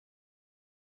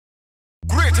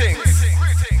Greetings.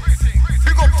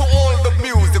 Big up to all the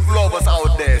music lovers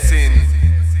out there, sin.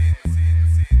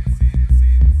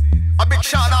 A big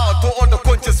shout out to all the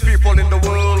conscious people in the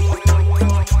world.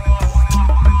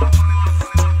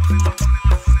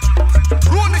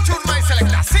 Roll the tune, my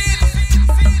selector, sin.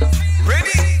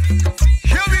 Ready?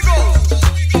 Here we go.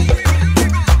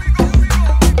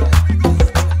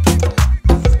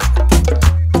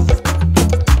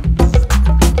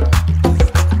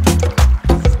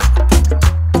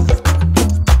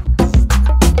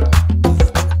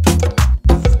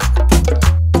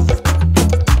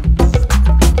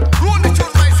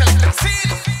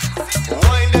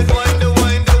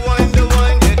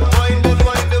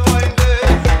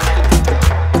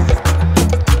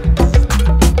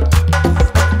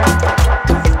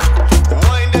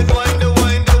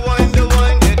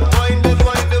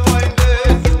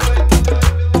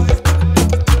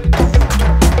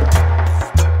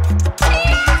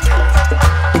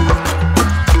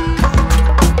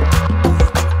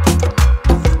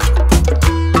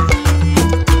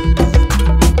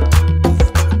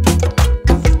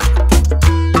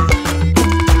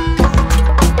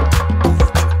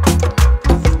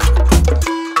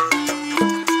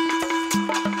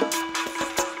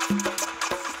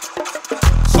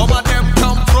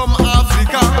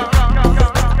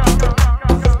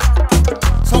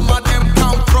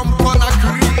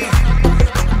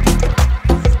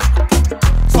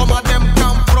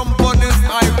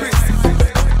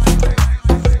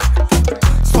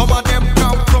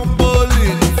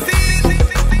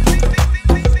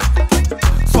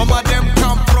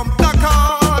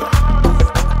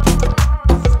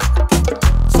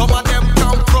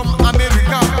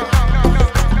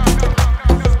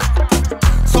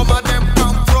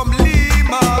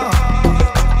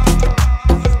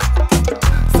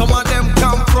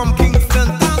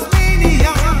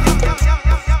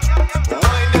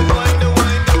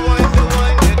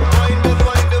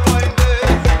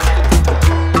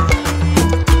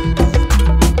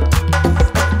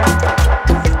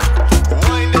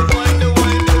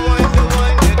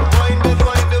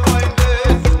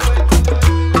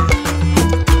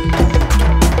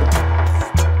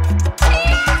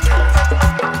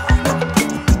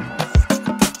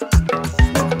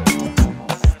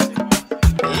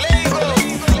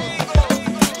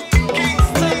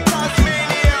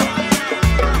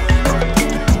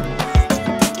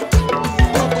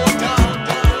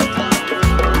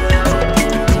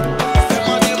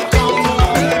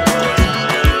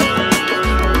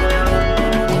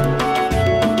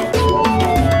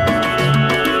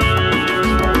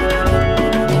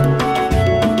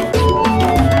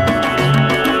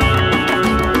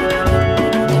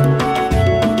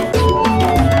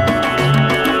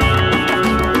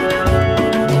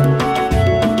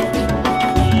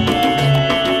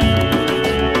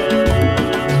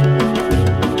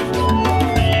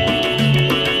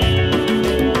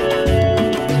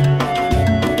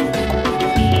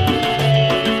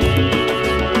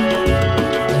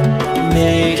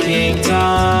 Making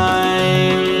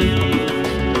time,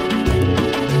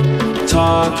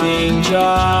 talking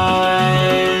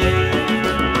jive,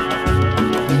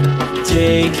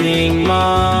 taking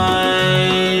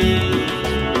mine,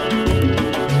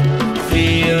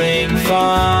 feeling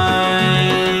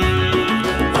fine,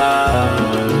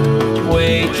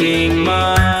 waking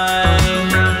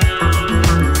mind,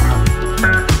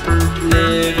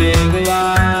 living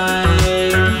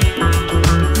life,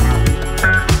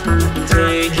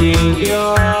 taking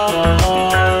yours,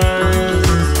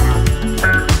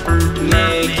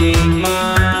 making mine.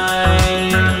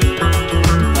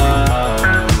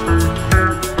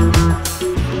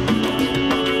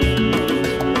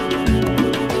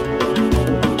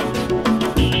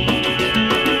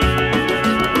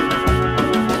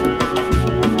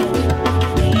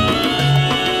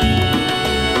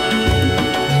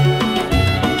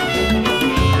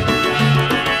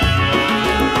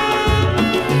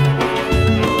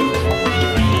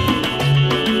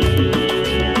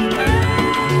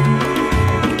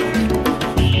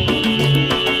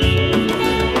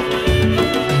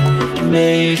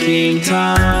 Making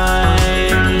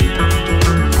time,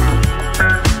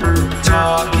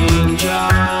 talking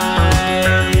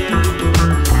jive,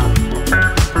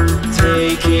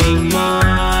 taking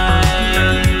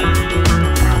mine,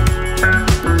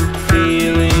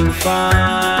 feeling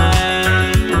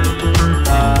fine,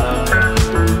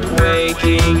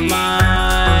 waking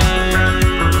mind,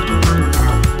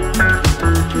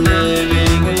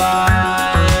 living life,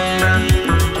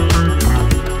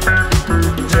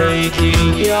 taking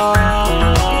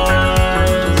yours.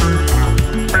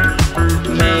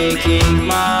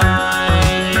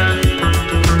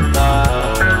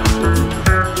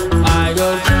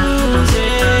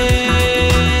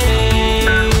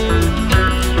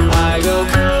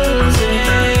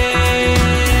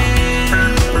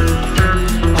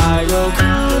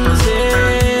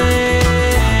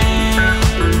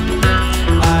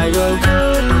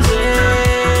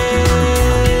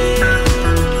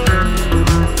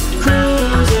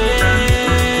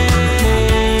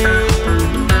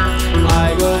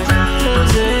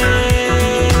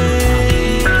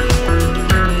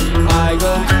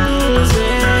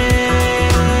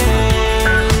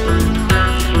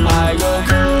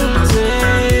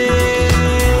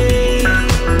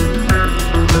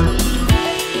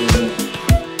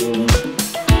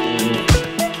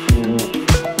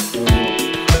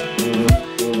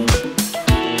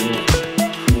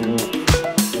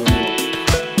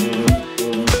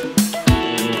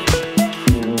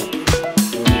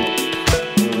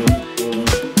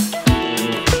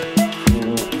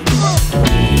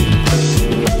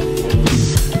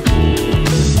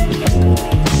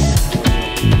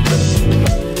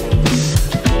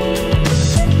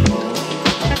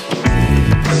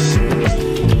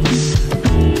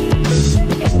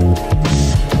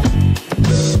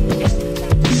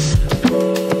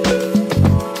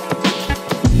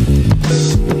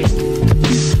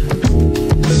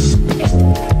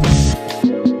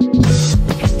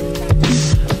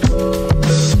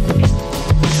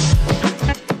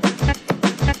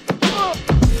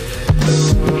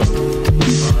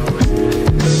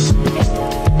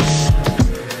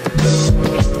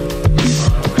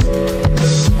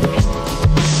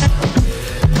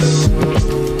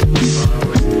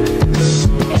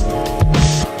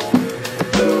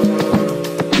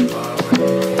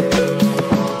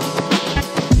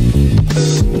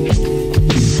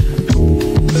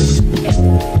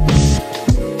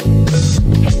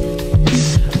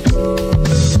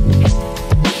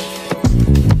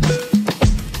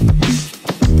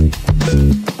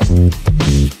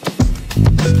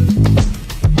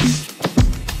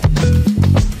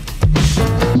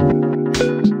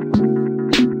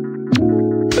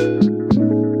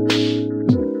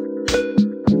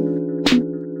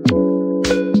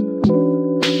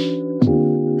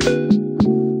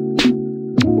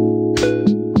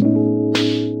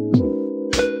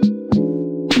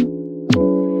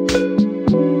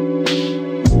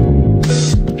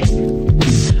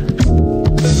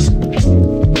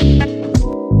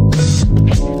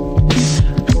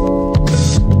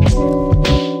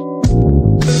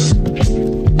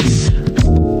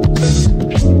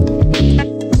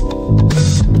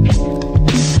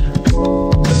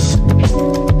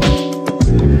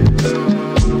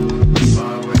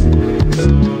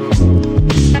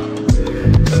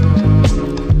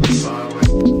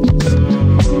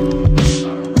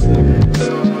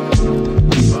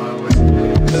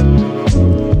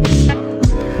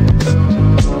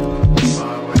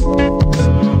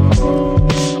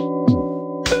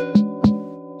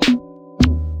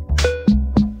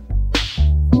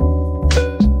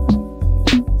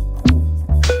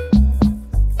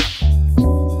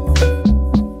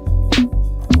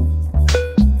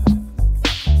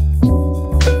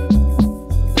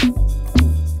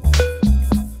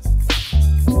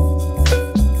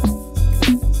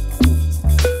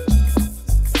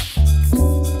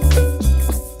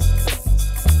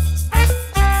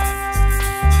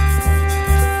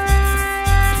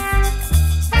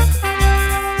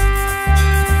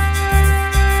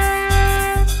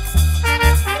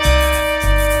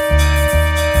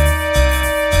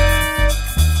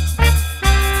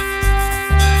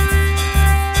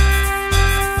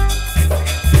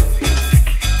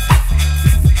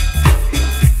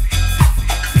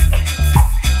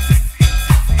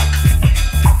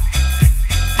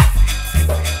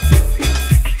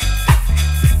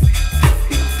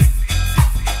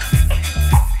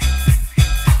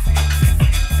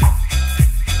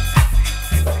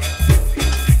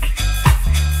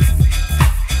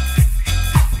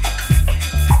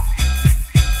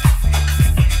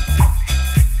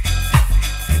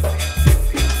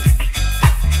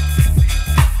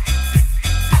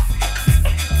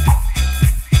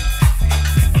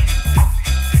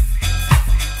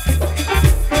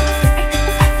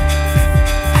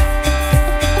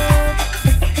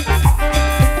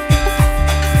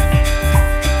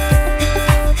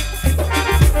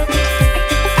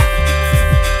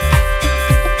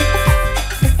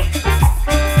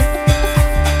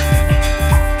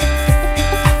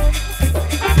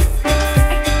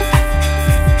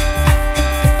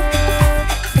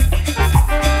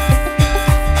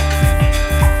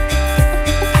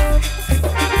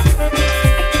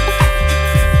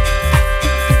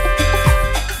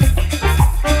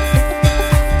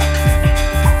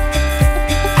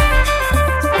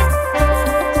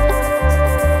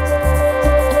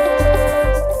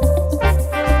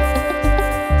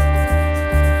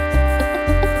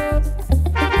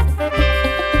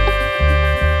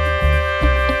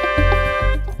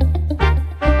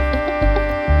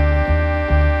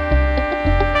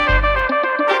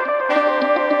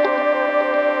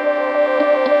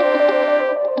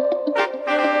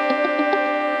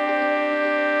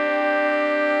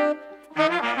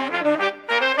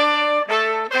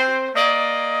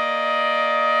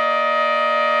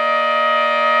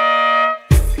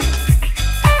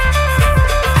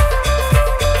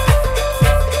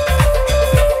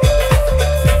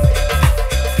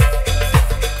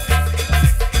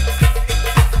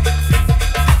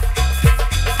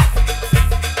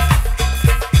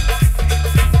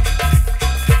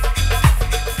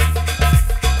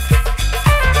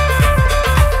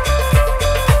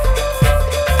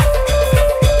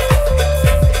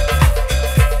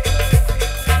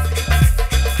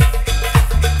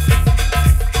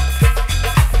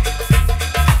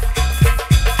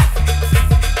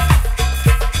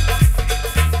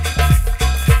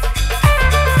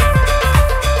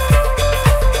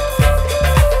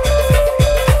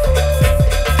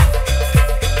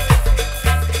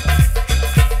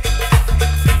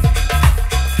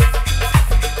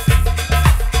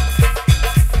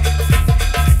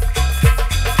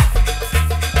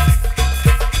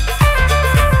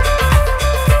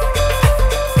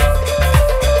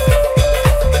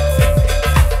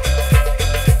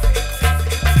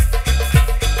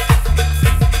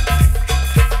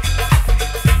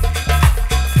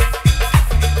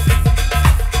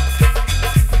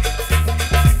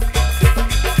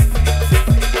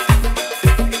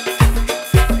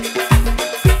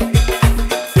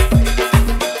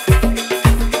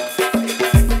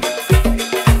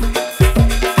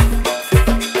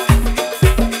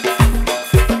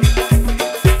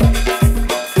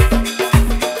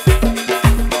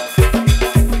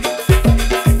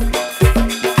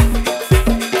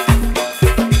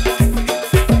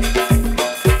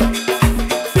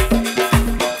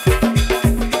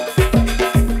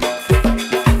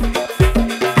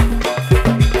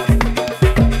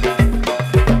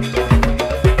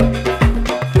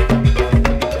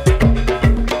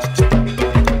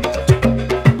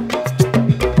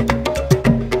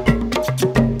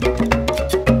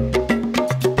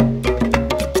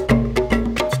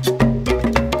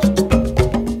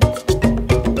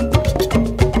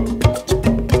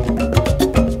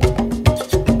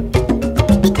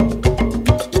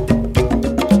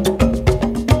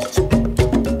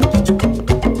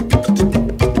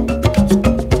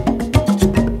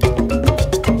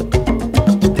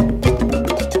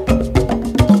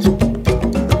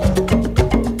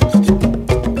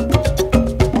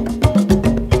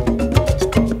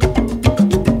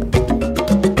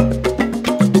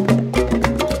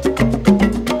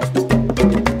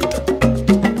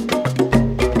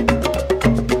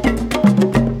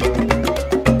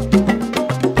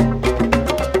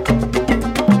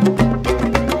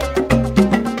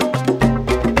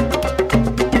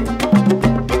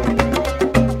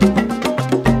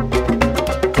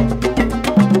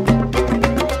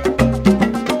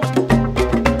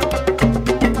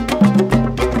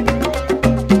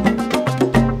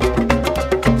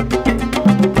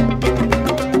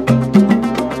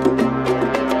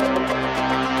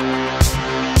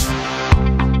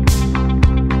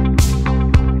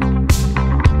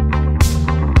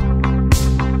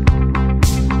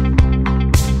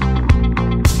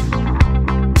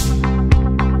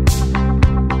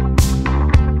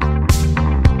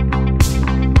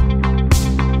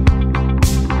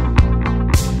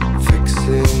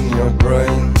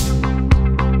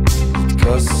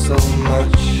 so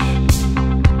much.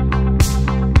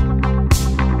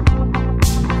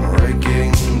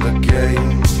 Breaking the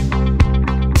game,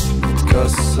 it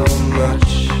costs so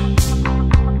much.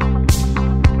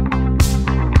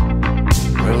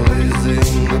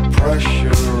 Releasing the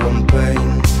pressure and pain,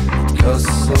 it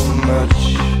costs so much.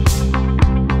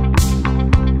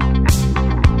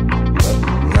 But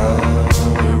now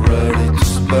we're ready to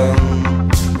spend,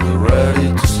 we're ready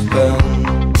to spend.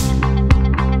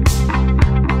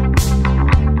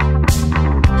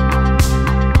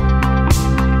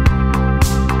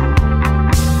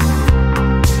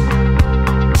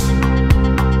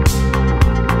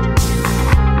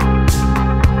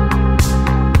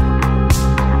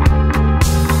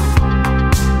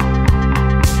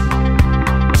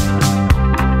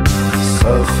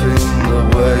 Surfing the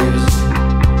waves,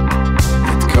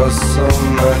 it costs so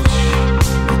much,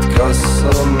 it costs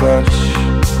so much.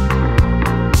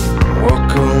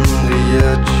 Walk on the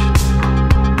edge,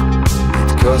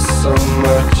 it costs so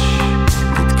much,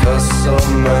 it costs so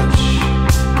much.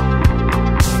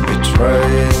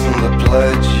 Betraying the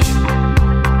pledge,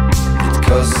 it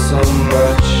costs so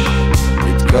much,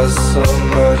 it costs so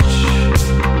much.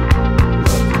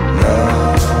 But now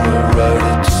we're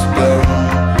ready to spend,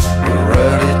 we're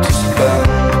ready to spend.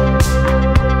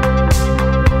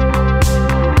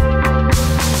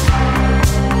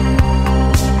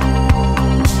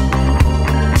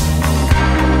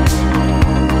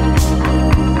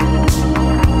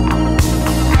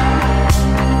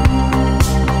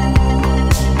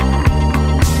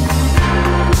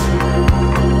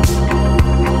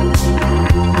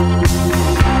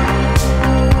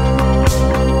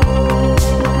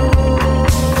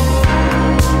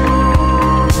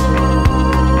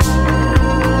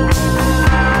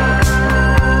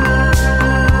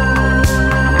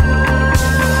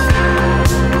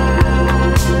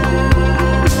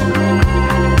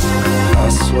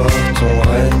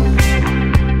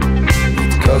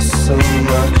 So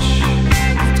much,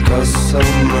 it costs so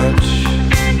much.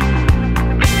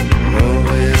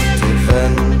 Mourir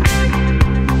divin,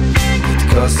 it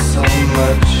costs so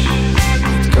much,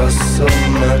 it costs so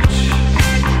much.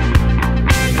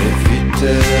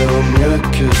 Éviter au mieux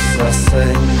que ça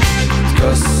saigne, it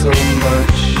costs so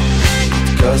much,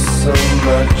 it costs so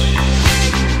much.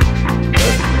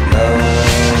 But now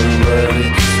I'm ready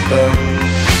to spend,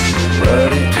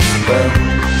 ready to spend.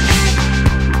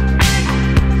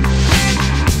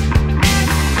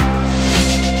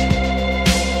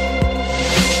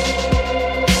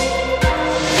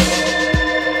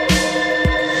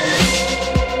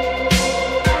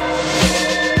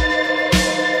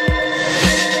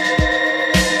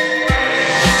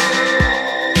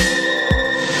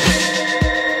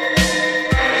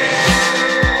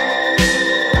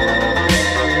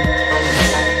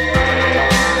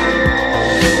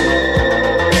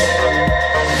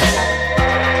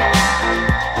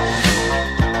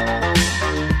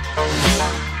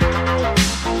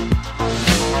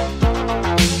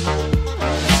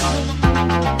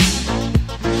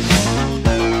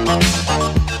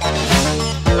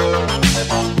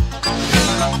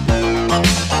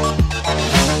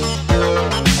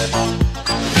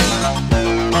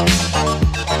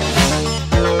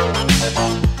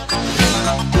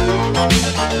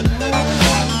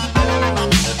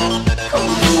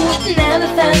 Never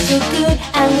felt so good,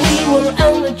 and we were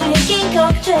only drinking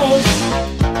cocktails.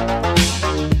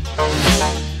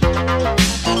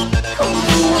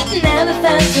 Never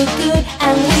felt so good,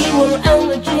 and we were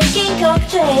only drinking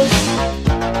cocktails.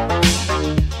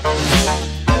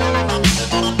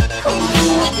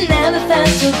 Never felt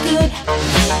so good.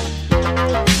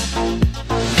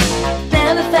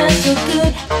 Never felt so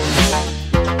good.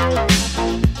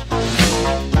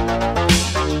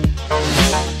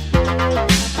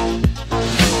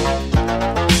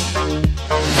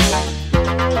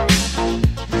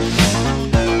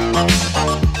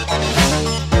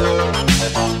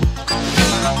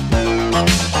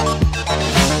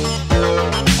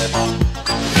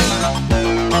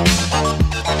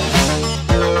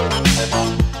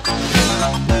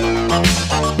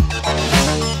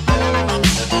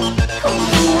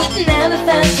 Never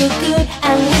felt so good,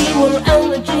 and we were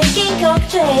only drinking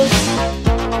cocktails.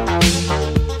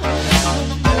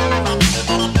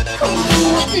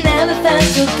 Never felt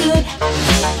so good.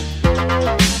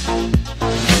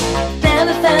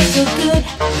 Never felt so good.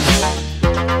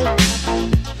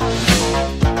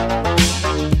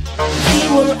 We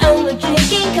were only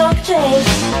drinking cocktails.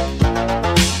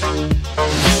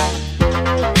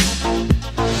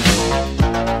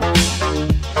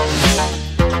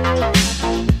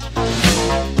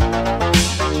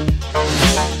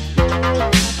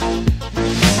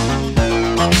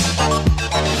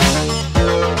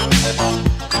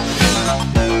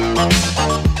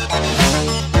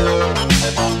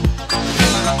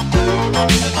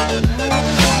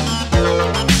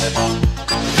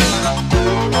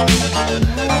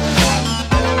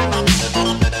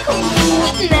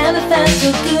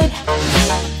 so good.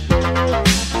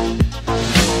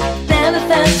 Never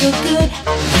felt so good.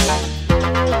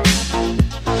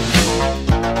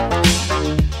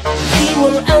 We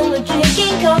were only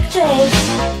drinking cocktails.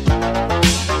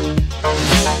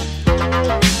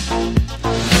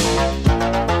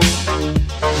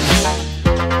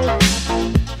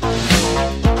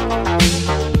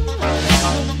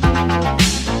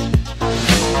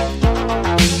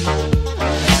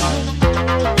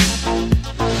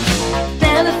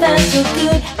 Never felt so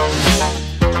good.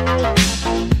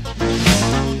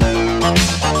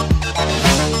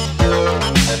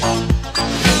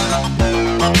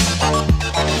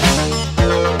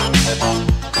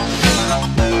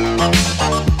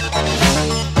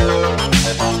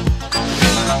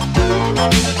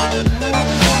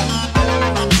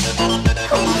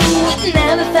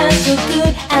 Never felt so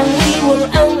good, and we were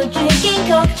only drinking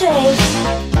cocktails.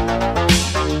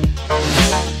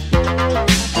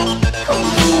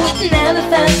 Never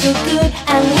felt so good,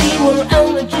 and we were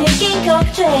only drinking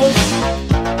cocktails.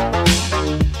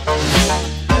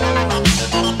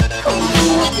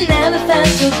 Never felt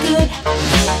so good.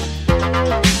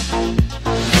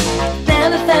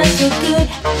 Never felt so good.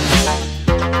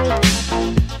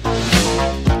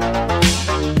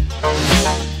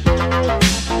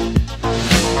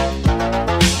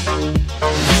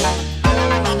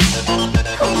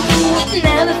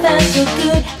 Never felt so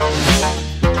good.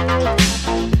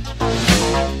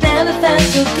 Never felt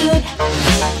so good.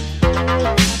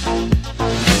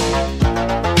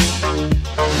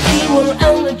 We were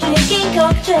only drinking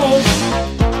cocktails.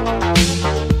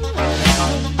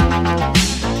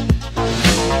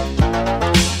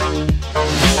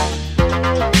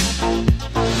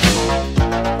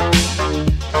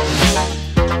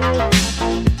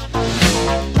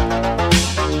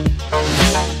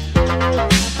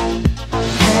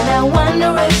 And I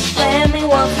wonder if family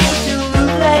wants me to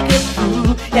look like a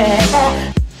fool, yeah.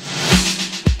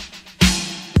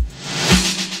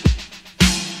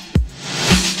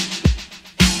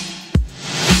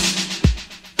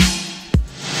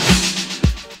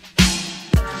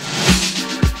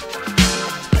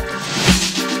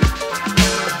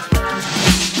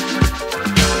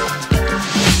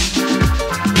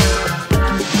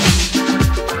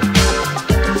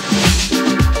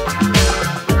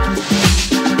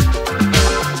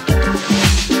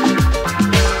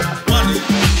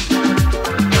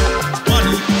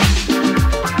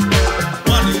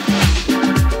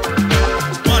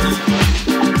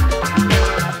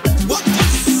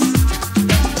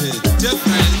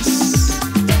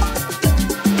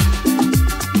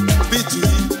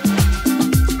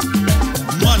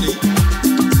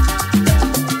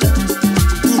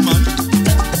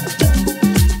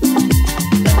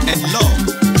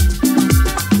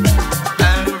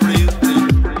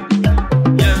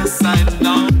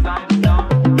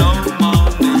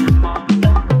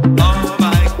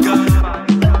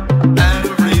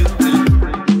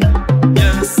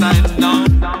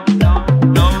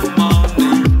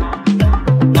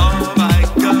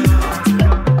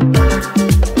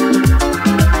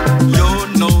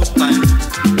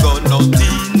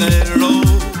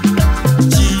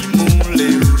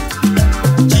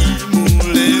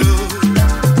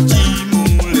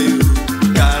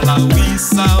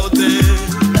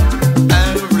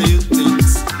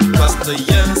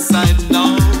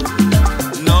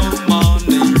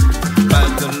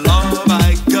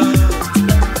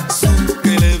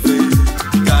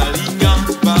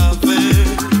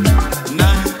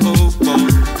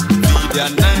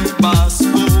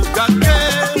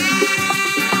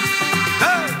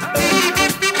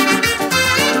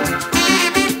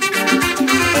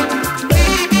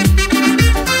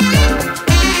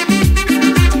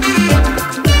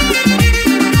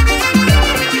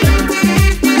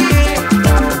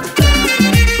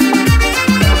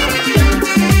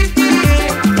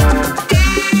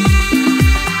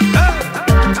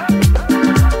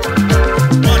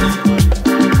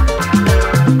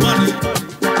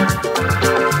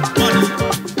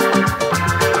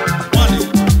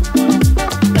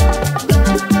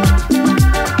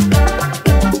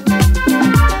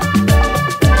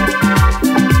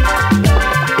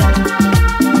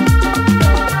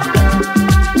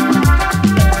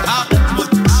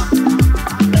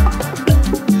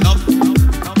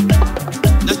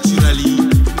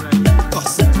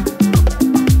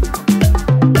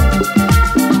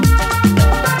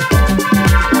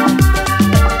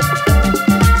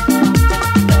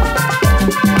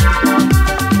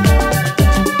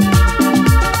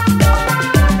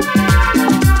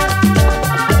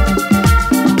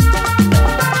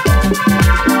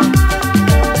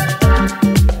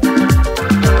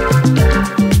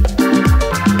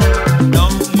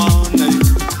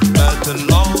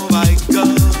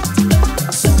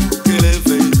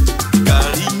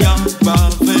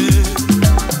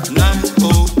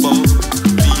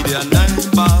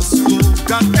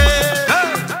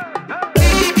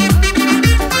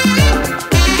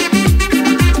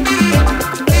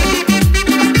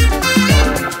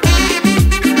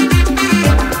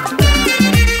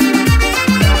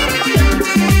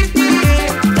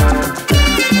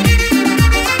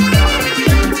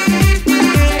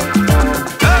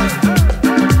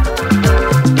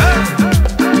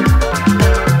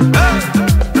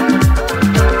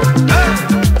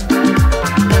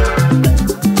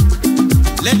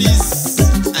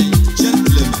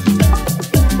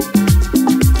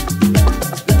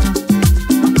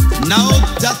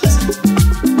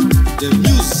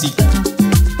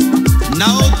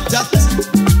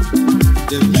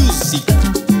 music.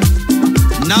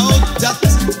 Now that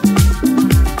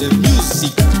the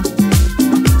music.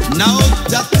 Now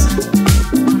that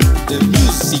the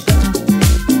music.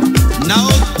 Now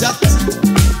that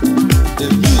the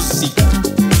music.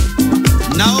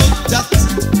 Now that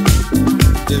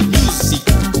the music.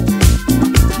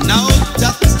 Now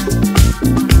that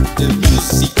the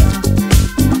music.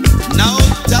 Now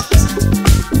that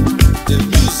the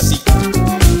music.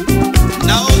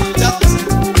 Now that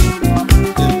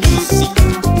the music.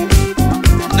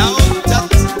 Now that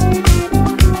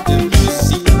the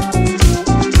music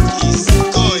is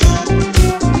going.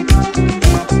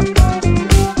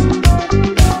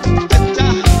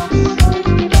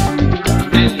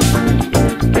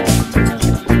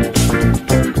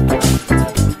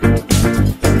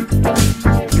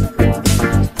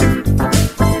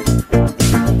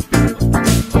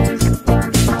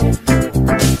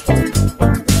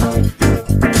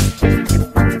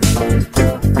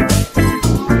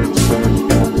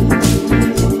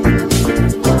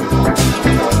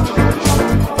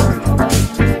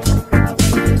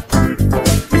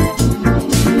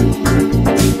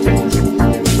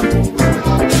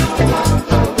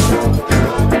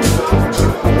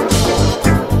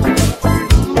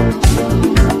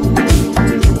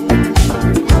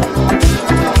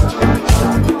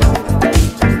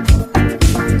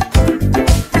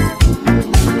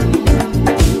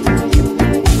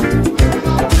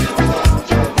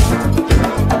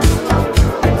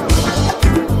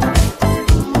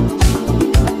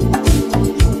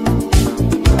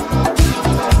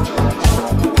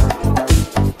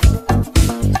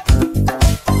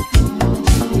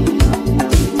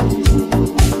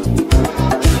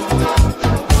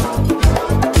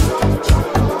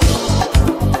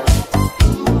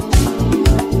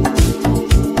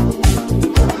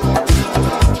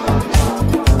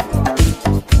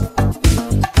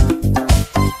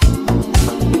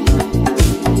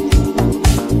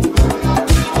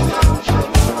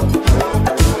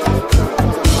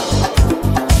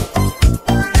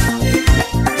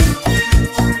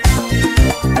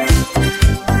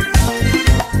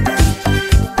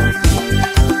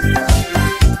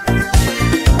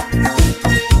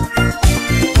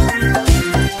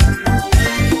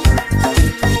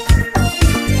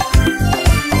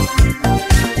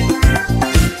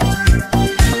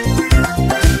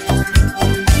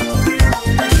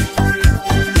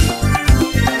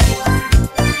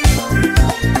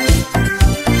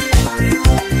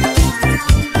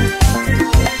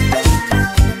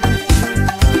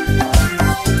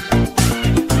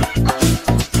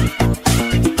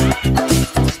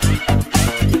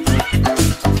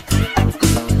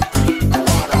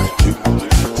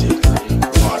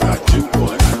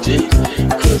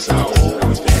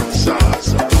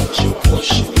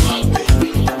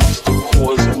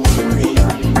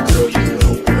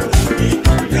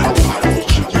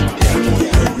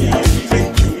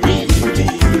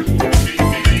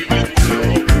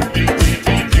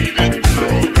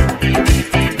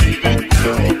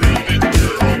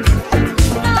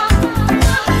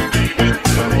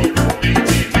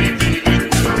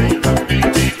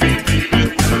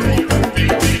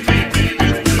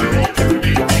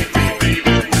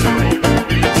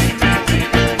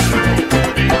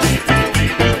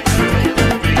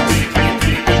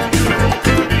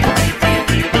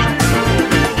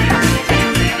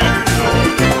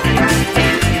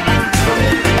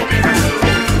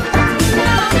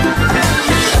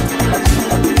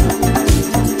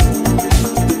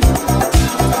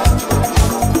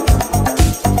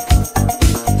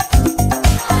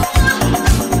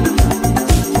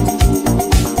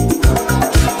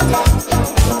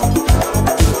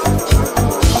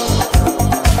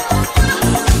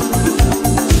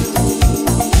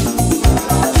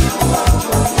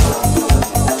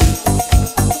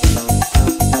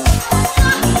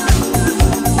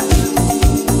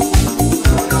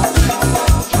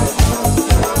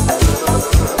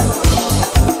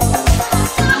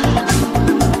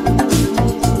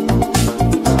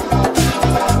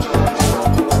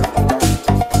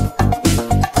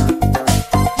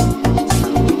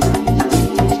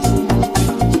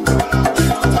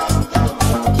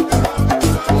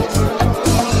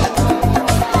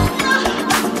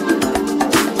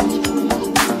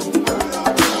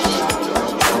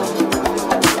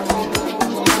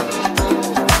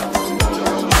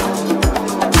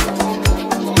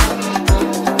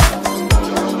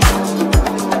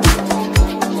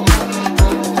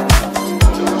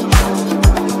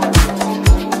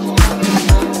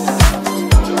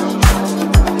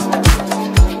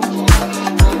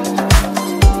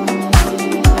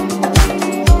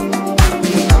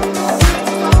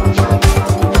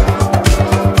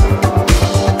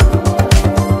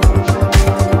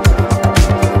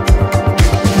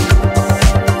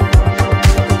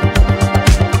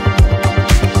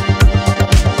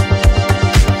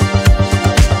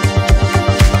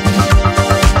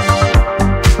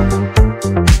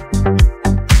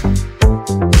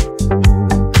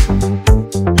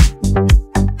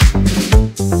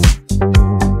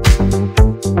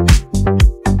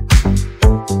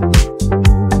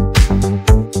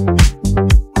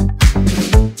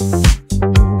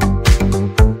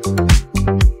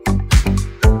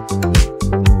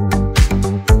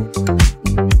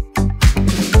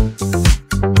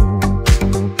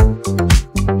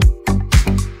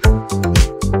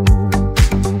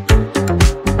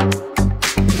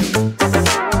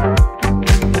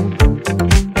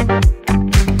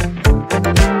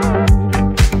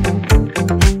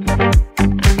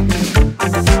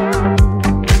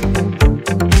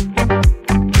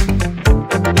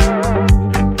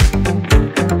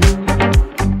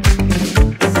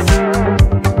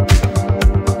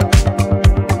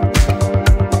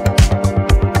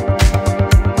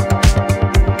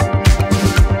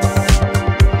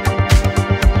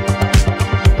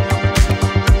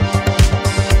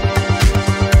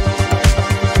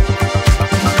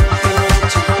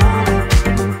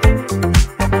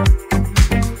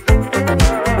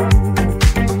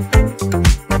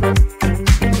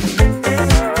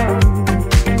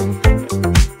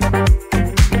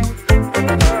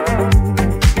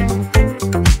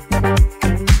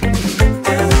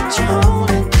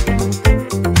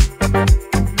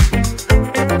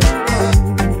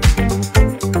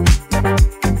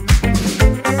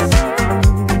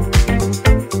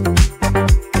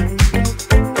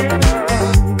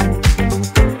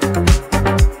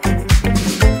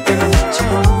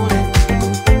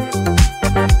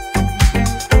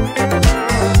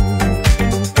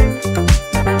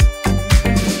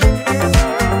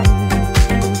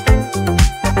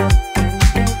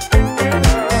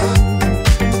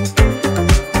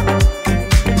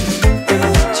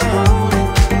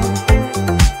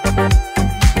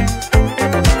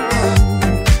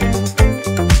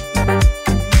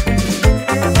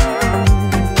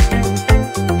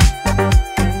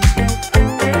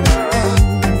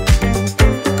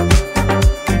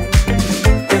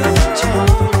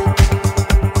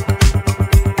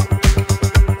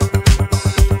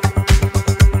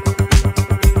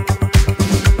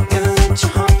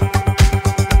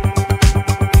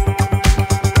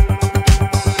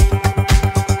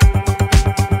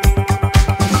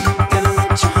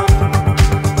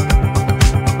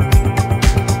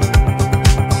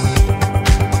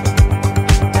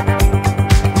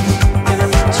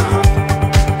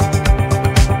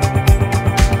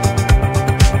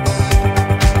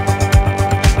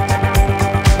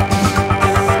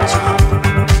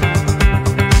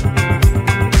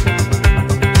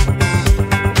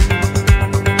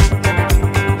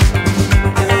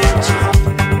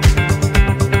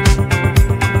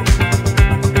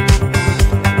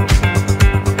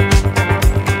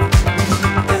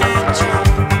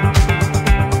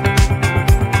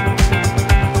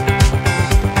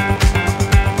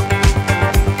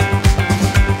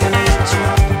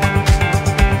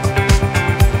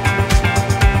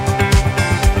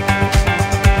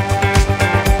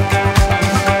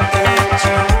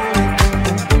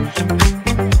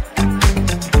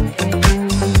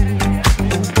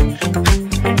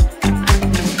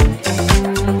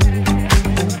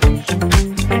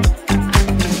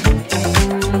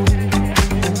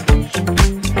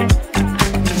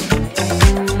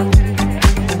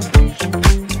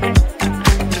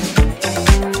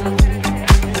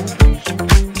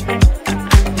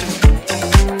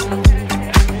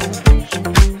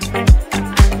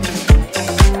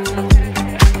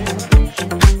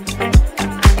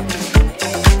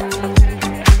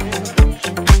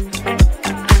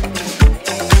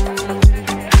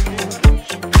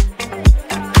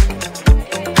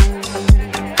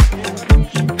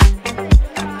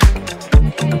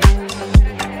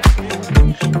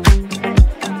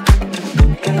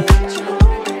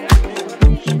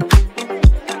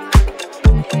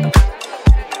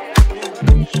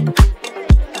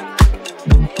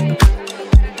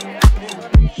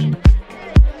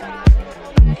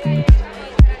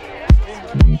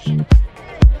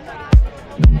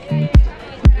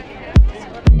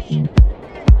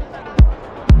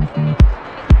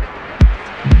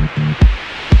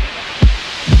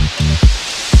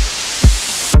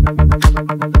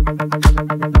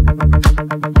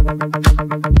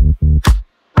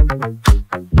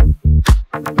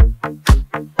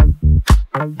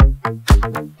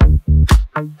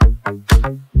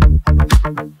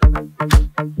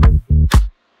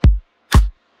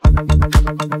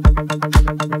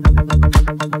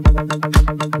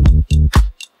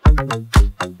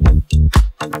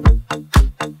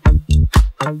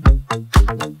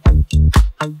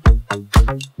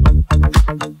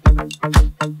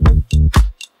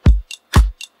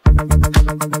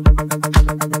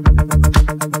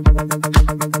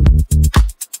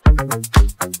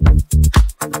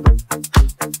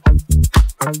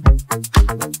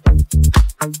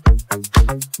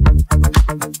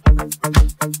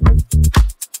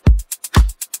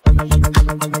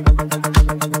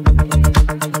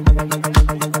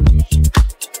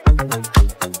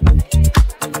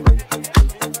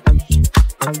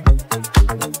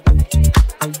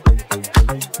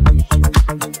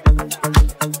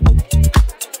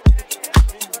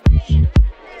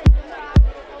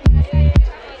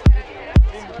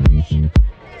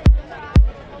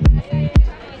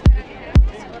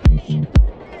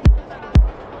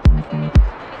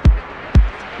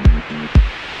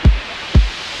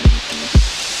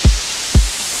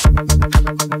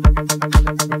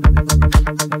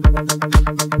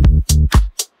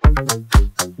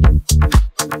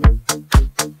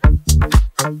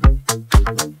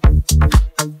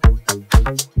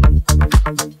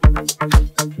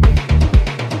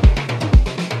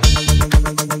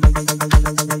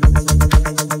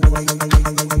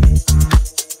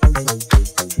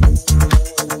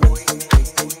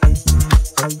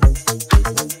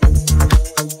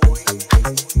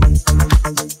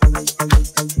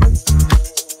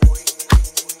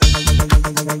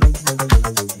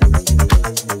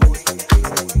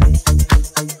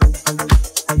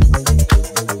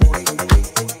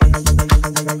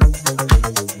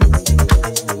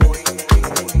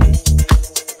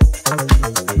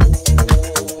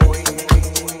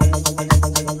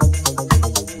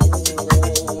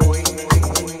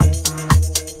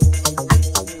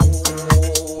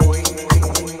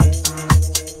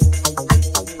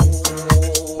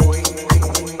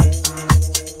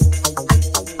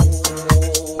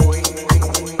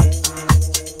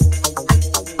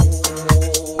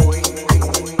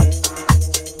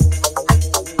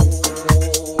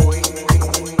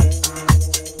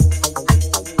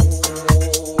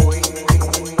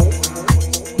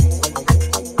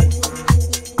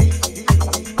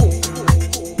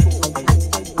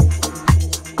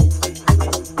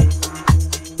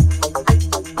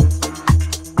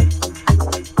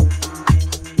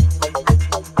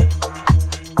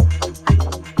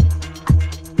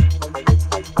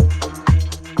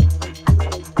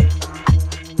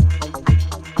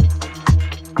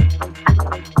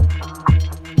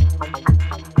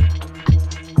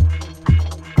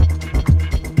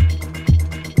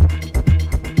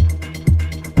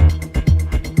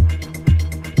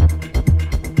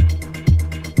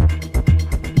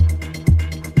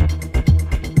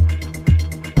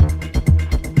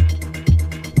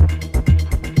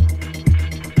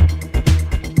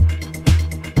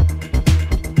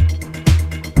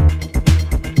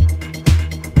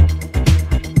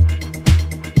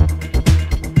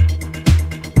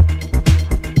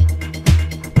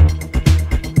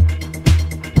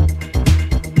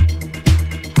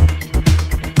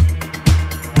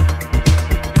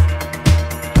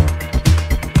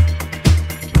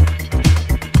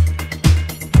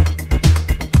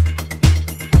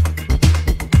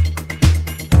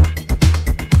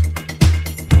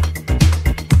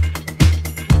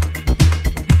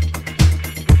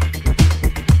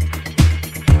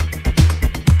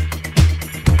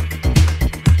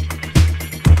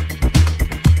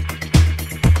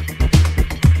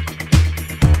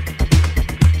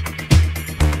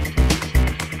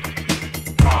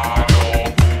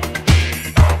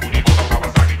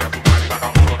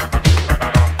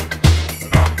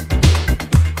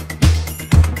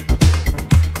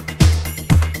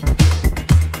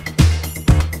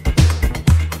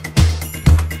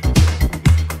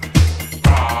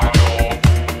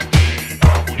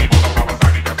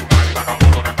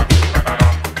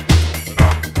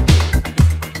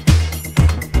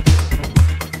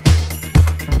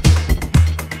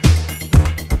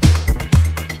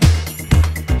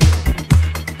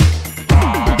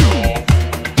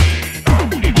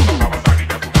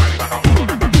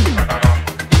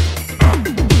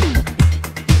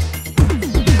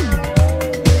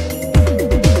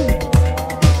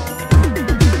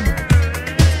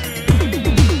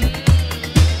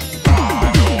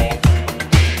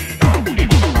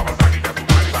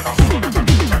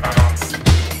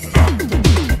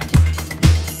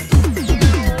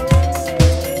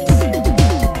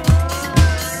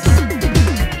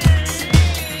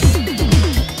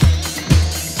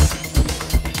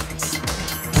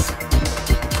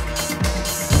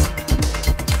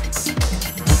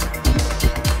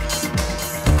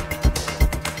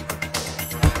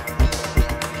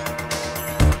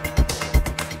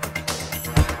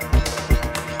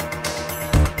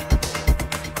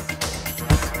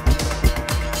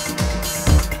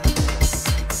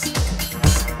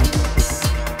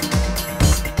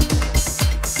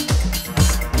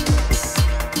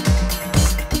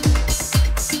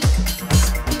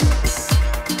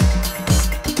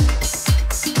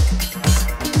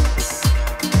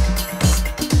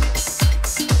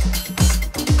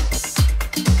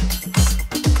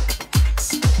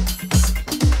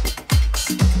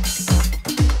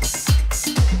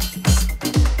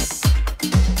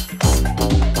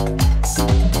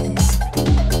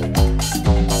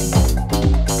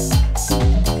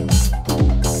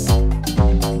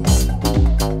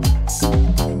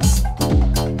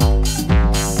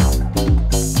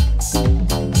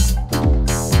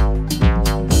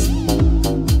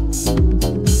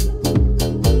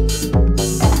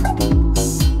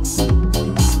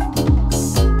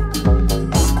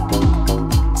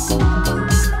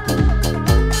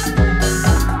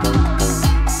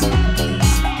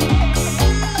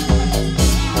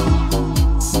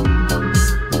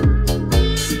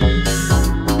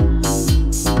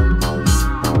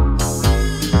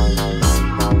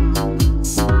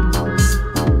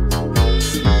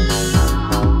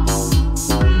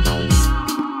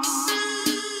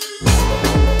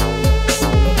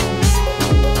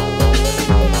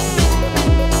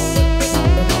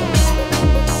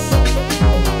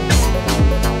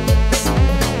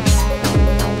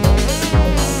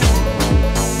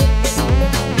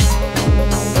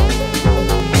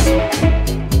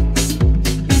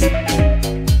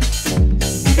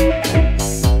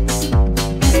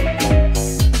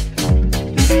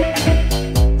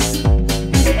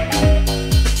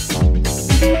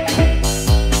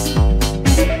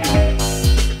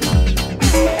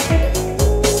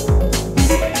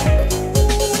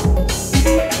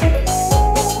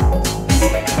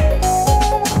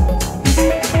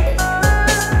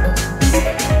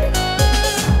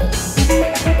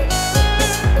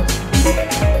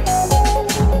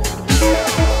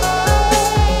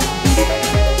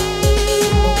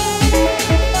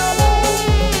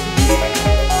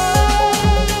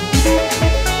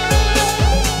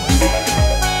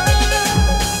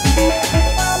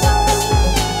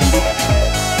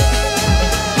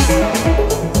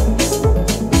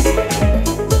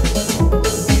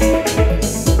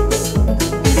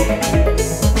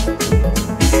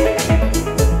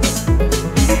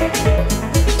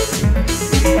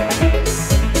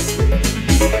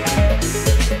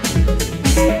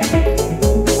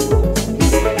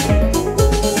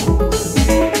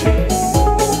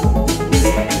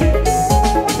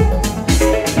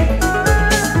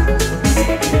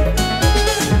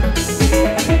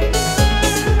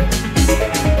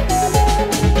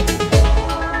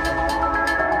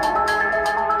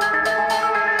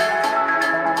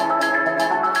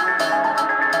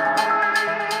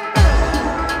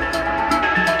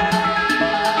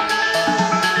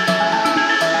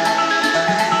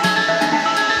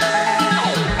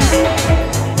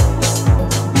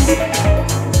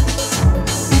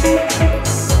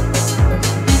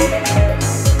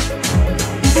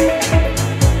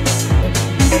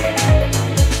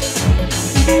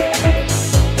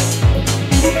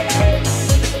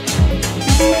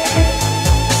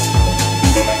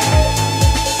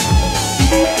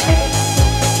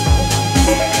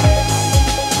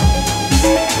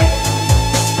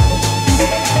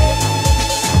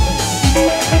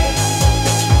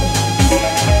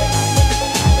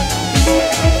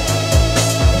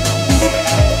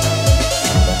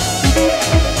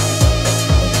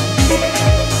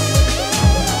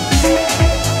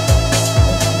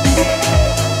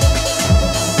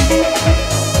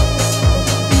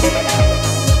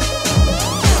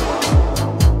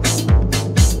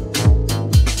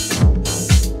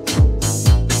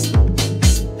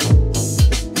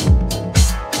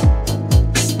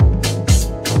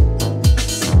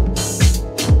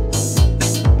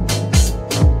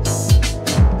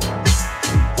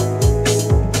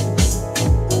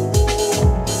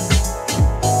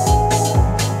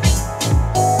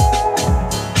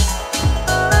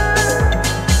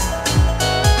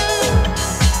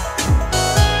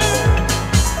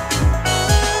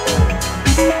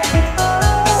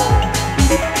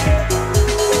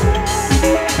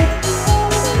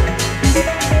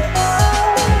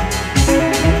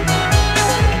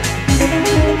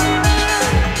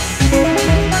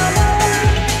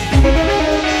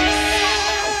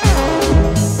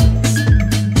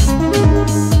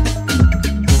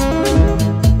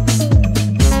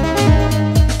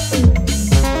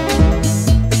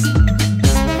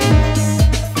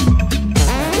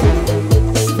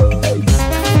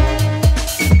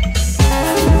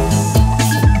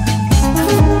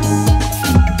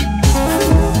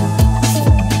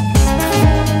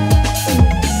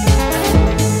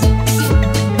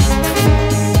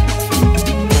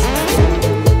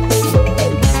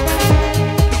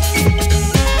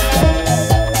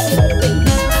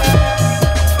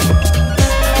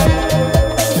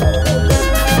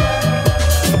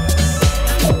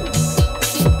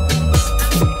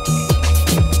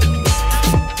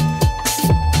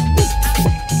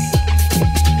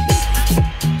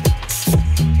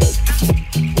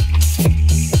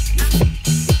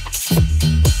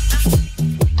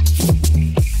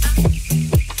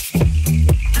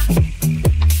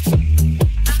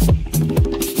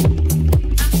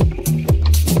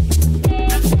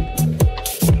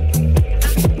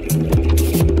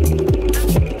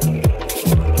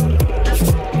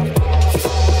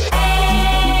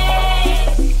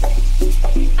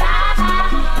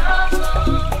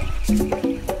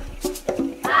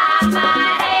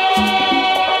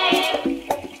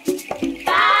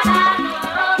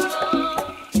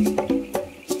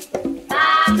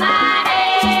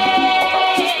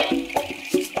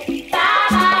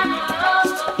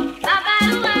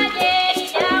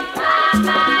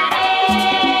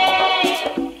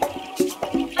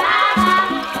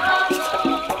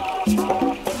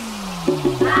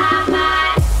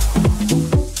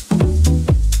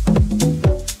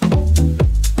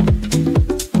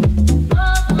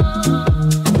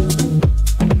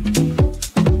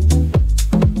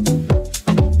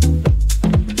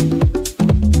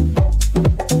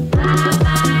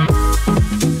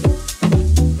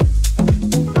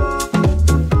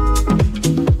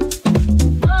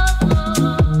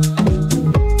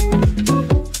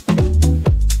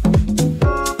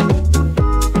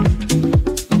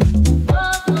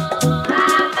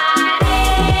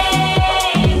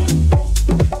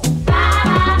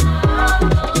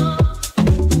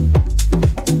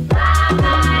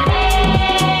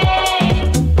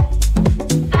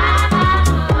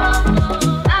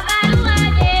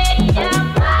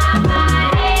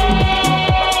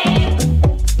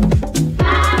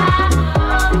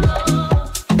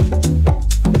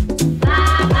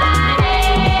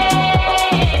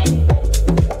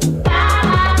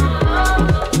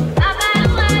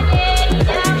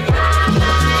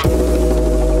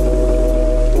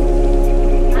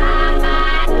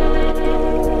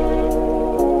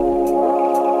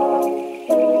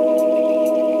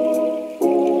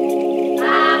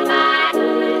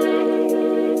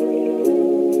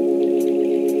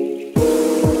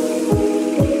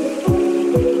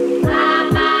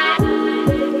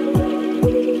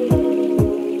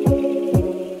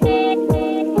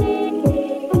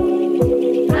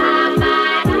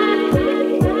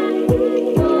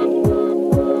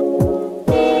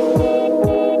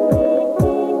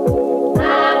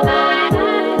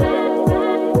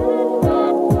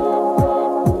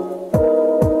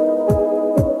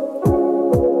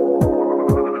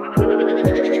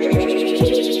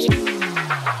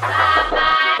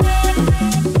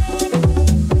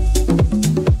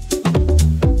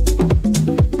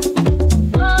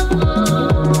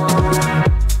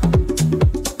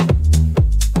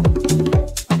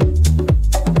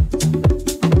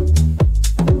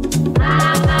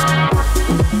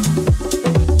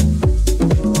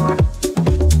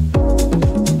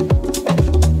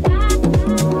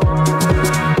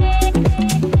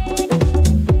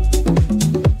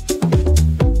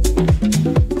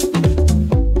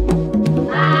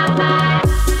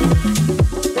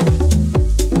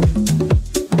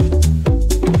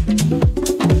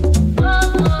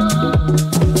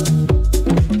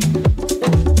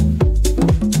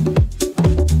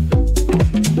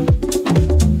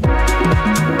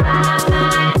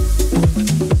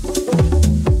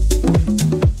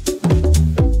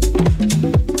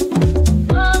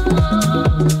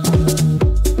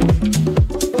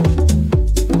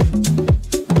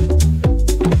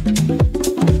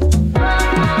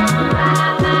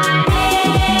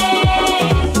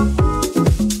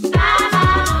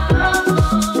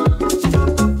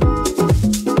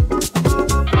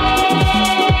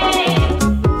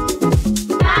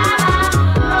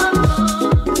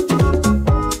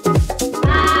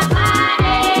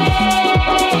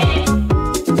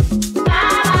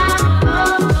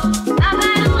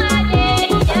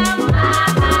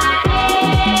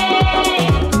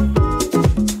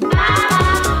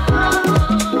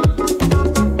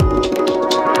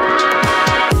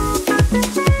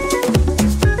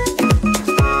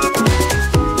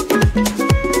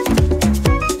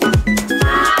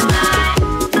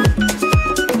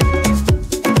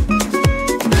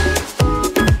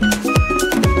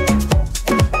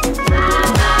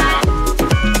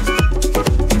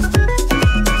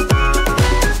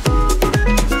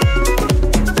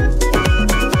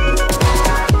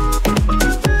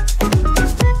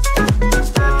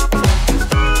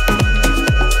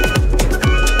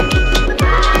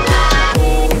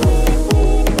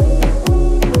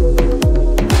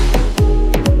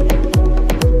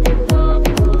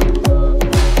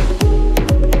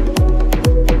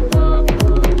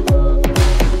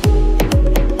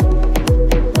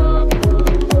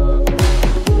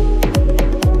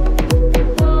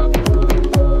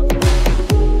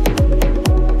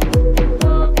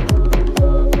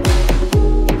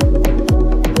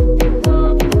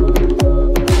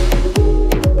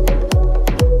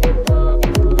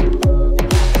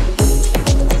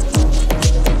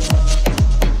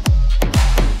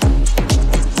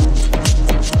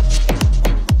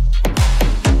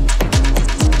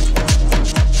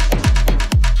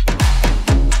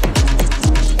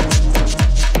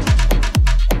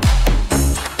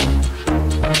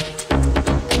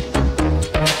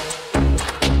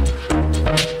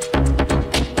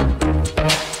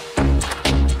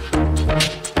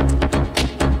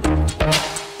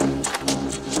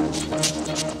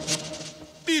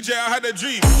 a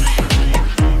dream.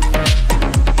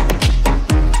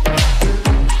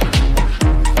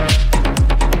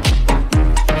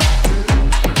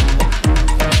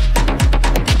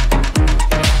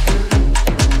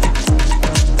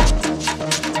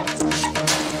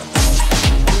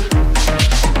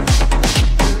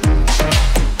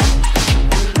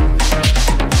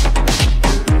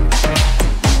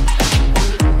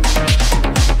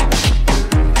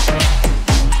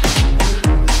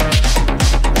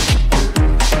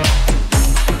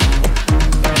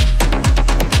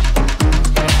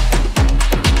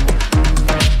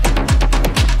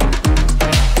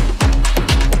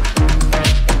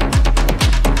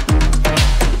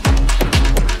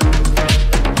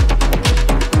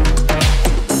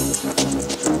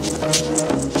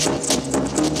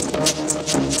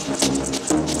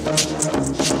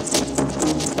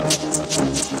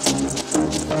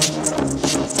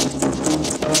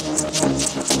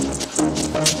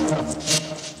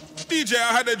 DJ,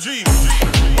 I had a dream.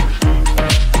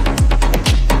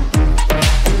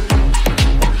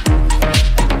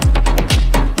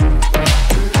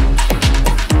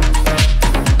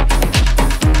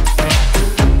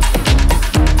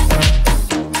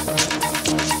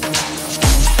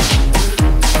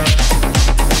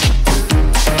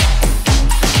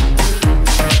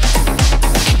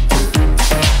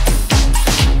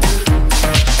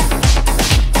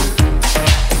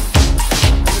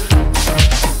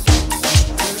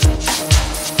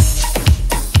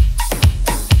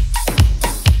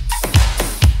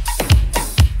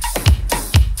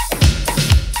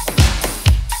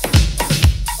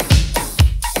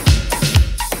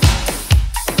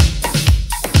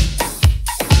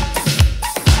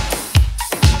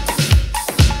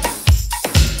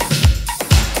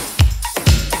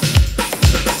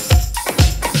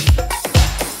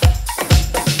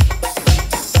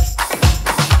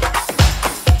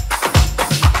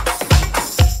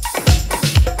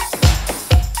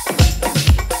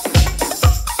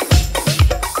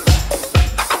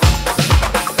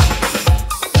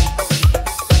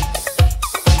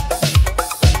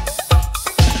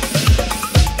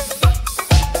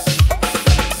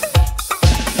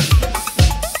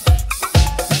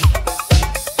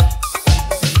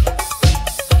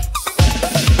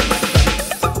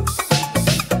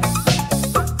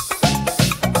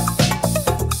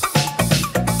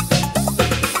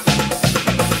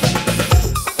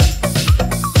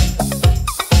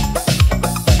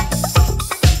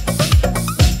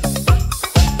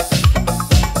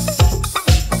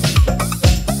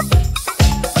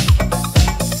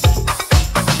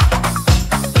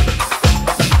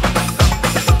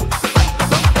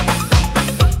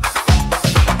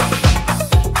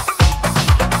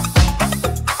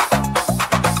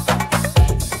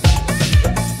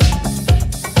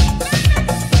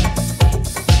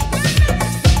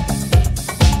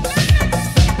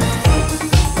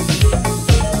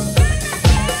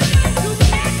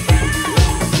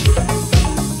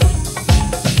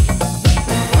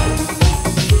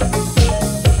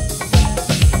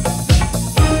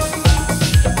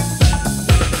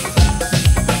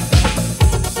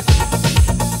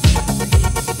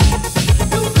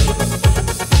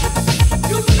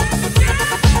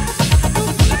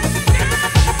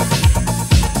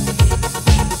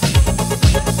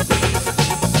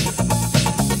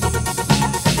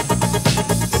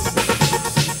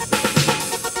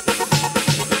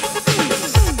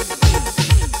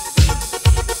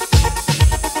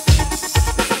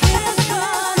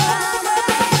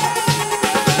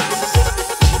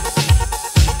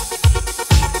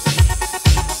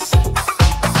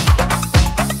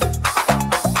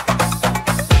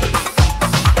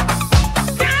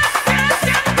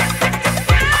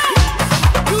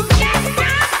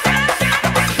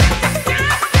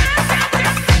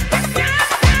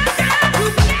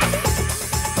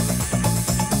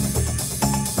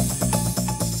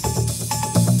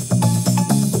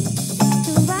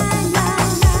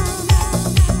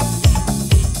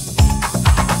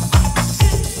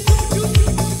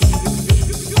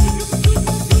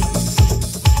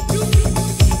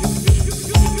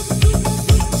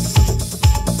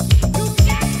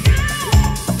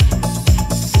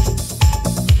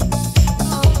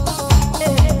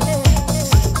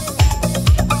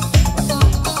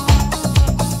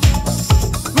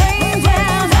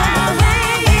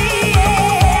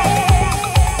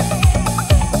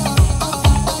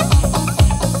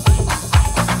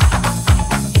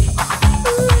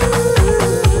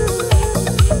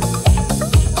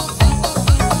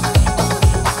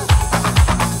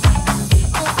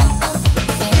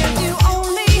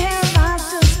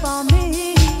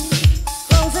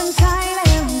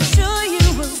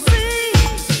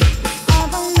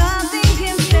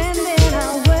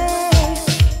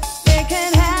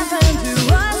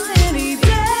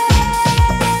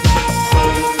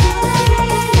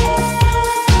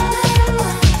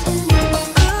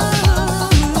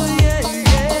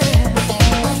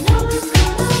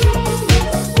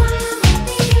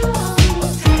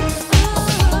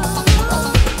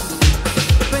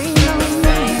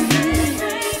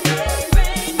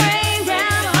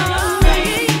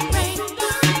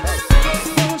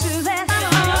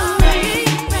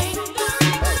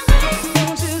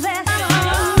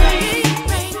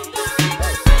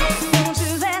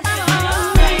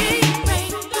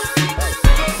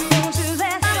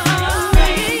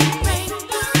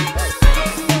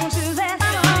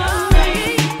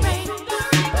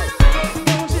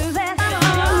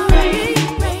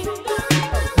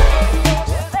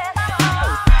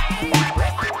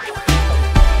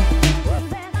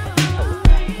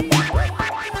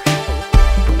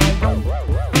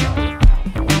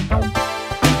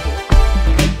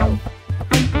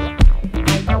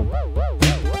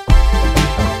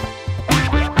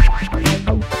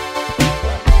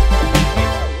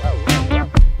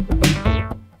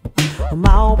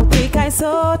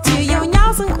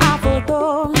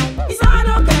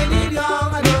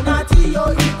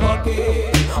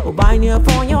 Ubanya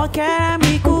for your care,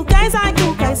 me cook guys I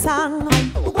cook I sang.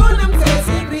 Ubonam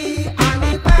tesibi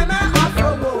ani pema afro.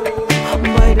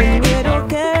 By the middle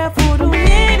care for the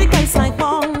medic I sang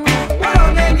pong.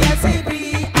 Ubonam tesibi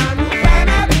ani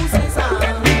pema kusisa.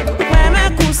 Pema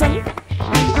kusan,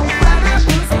 Pema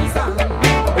kusisa.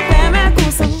 pema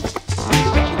kusan,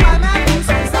 Pema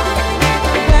kusisa.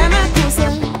 pema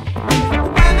kusan,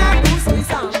 Pema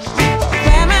kusisa.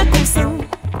 pema kusan.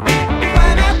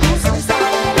 Pema kusisa.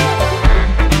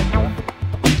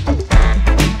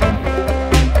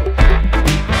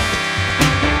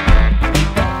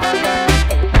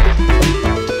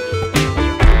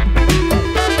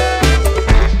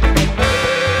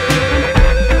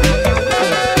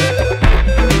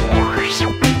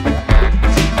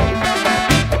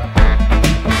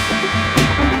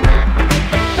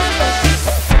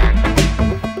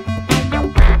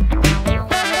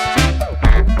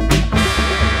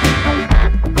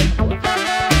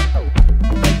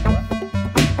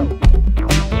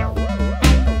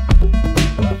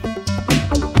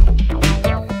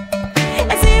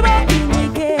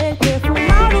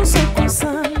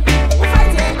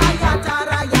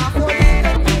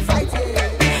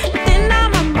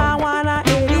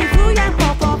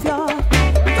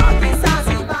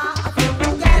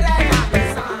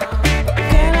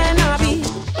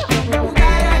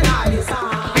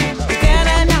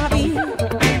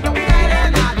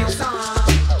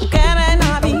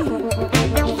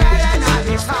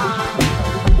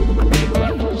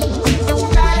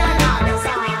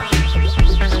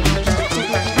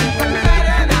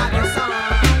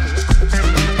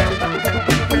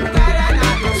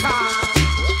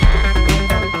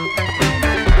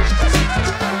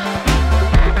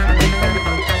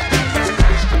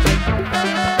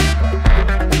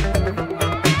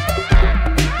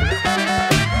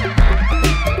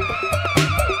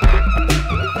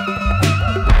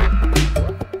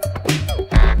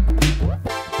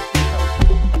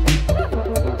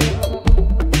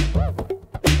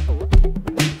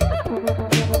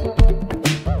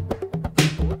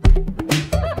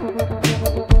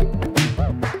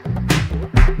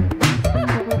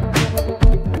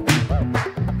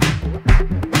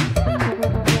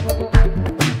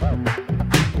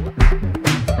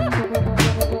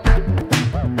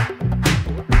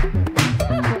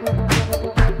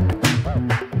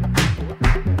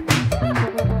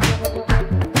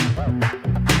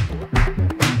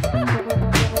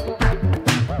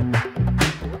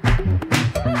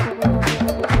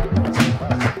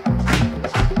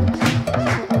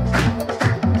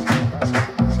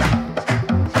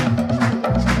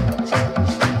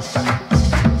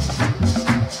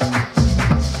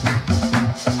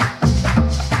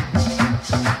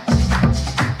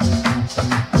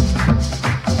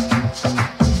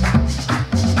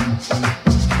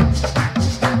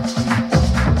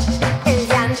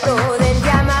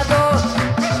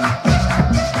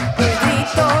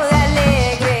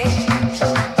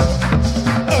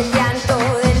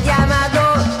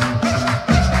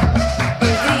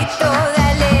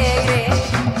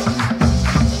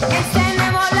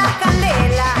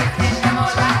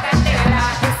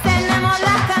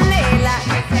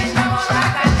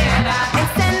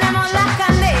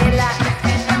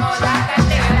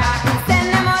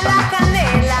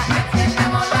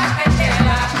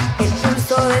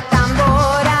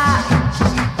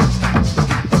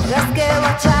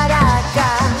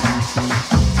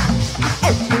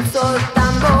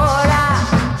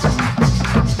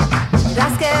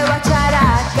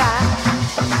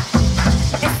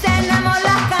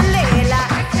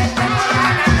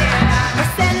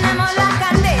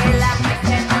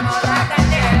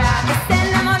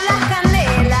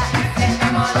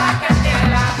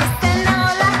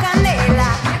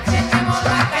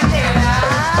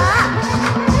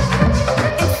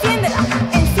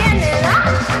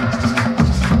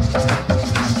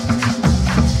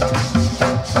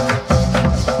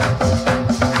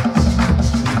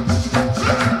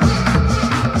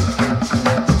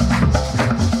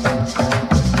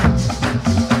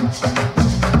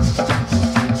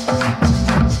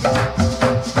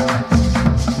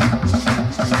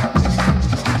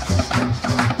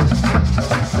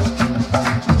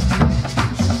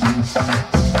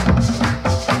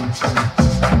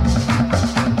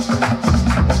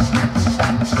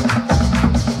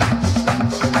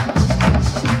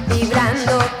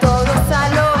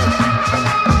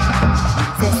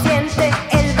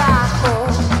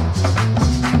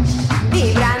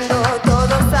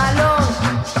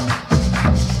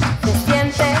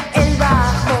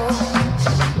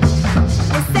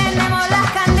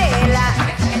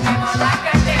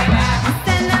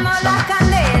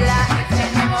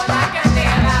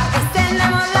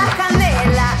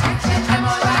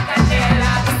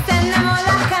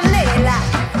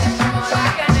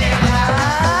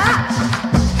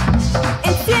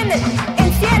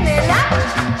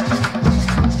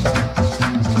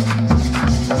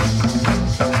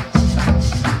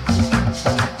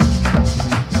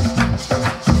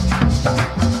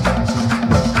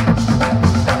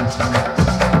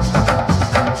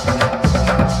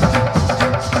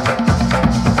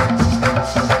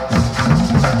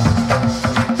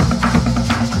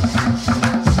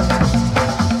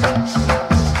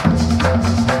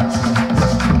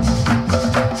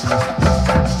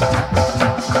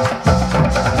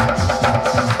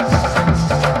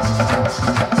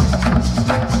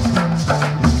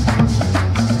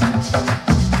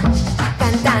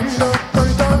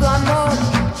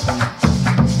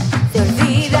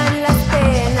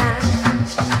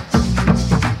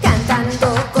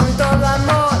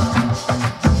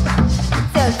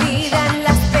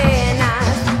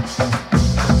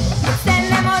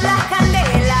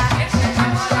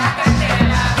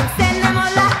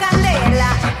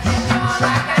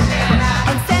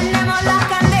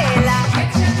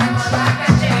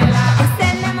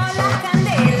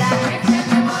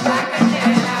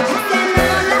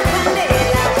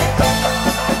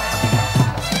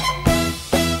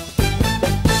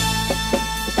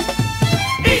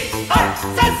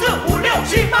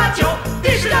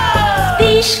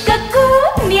 你是个姑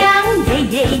娘耶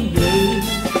耶耶，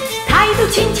态度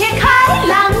亲切开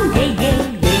朗耶耶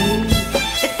耶。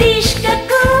你是个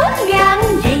姑娘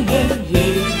耶耶耶，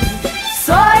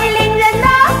所以令人难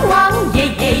忘耶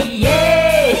耶耶。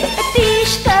你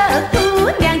是个姑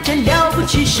娘真了不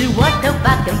起，使我头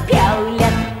发更漂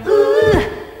亮。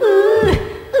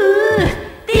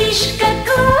你是个姑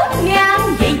娘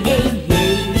耶耶耶，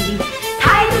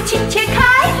态度亲切开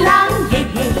朗耶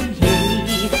耶耶。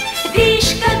你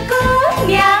是个姑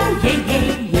娘耶耶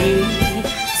耶，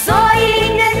所以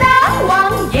令人难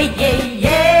忘耶耶耶。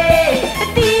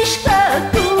你是个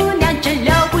姑娘真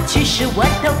了不起，使我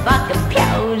头发更漂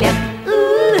亮。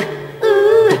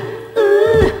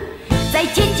在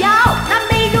街角那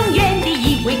美容院的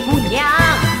一位姑娘，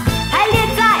排列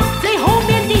在最后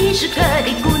面的是个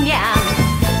的姑娘。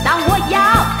当我要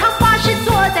烫发时，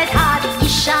坐在她的衣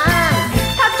裳，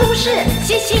她总是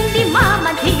细心地慢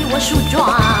慢替我梳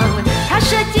妆。她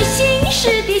设计新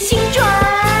式的新装，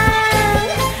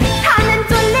她能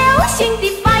做流行的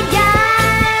发样，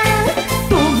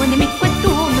多么的美观，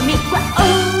多么美观哦！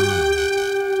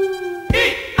 1、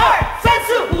2、3、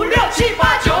4、5、6、7、8、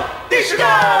9，第10个。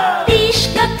你是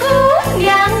个姑娘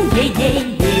耶耶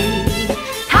耶，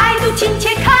态度亲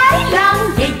切开朗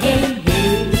耶耶耶。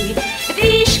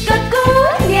你是个姑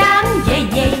娘耶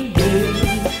耶耶，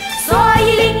所以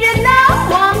令人难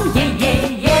忘耶耶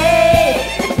耶。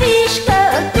你是个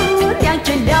姑娘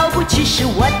真了不起，使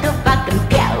我头发更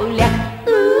漂亮。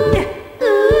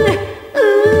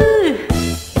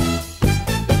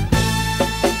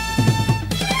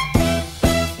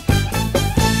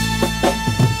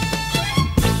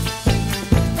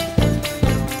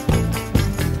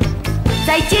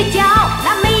在街角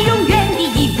那美容院的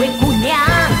一位姑娘，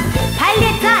排列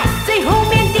在最后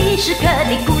面的是个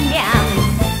的姑娘。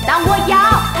当我要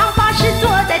烫发时，坐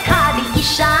在她的衣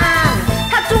裳，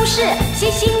她总是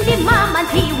细心地慢慢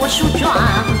替我梳妆。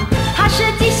她设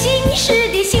计新式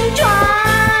的新装，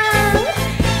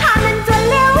她能做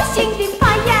流行的发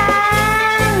样，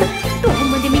多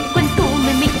么的美观，多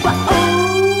么美观哦！